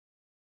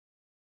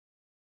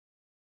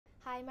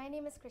Hi, my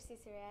name is Christy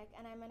Cyriac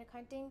and I'm an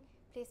accounting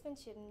placement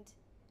student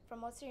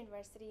from Ulster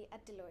University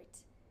at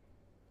Deloitte.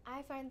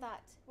 I find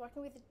that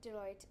working with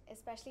Deloitte,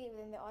 especially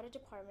within the audit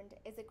department,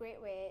 is a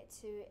great way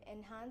to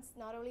enhance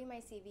not only my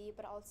CV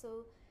but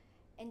also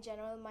in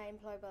general my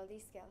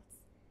employability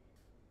skills.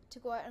 To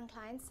go out on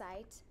client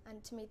site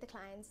and to meet the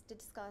clients to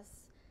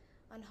discuss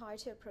on how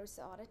to approach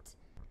the audit.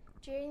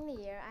 During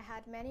the year, I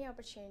had many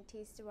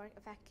opportunities to work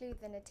effectively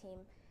within a team,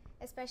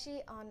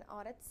 especially on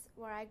audits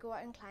where I go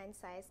out on client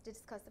sites to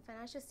discuss the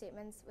financial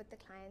statements with the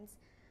clients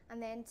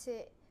and then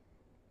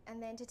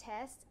to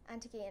test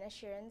and to gain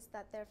assurance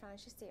that their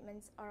financial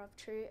statements are of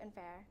true and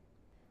fair.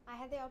 I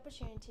had the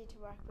opportunity to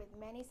work with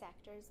many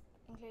sectors,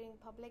 including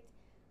public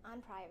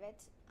and private,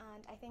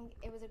 and I think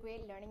it was a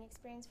great learning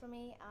experience for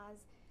me as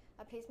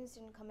a placement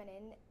student coming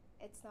in.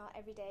 It's not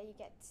every day you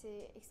get to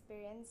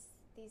experience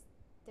these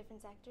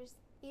different sectors.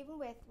 Even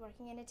with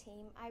working in a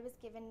team, I was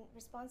given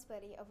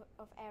responsibility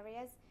of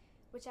areas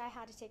which I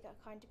had to take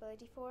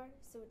accountability for,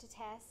 so to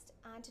test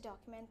and to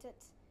document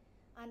it.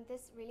 And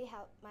this really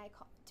helped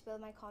to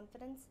build my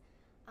confidence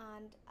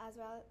and as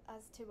well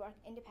as to work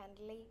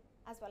independently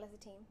as well as a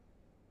team.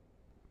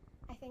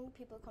 I think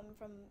people coming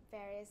from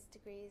various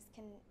degrees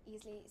can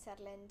easily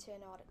settle into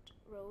an audit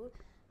role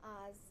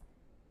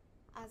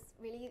as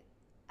really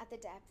at the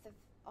depth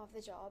of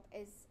the job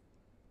is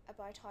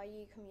about how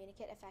you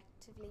communicate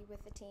effectively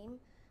with the team,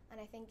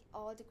 and I think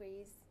all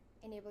degrees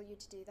enable you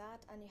to do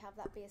that and you have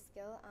that base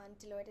skill, and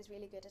Deloitte is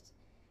really good at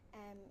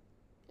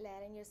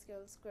letting your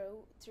skills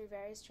grow through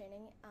various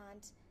training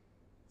and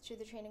through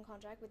the training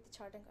contract with the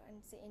Chartered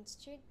Accountancy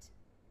Institute.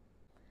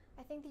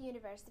 I think the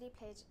university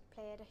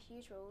played a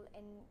huge role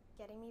in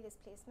getting me this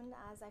placement,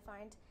 as I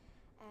found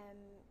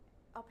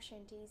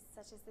opportunities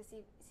such as the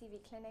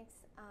CV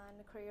clinics and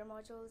the career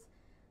modules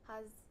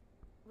has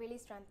really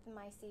strengthened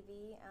my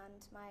CV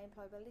and my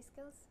employability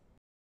skills.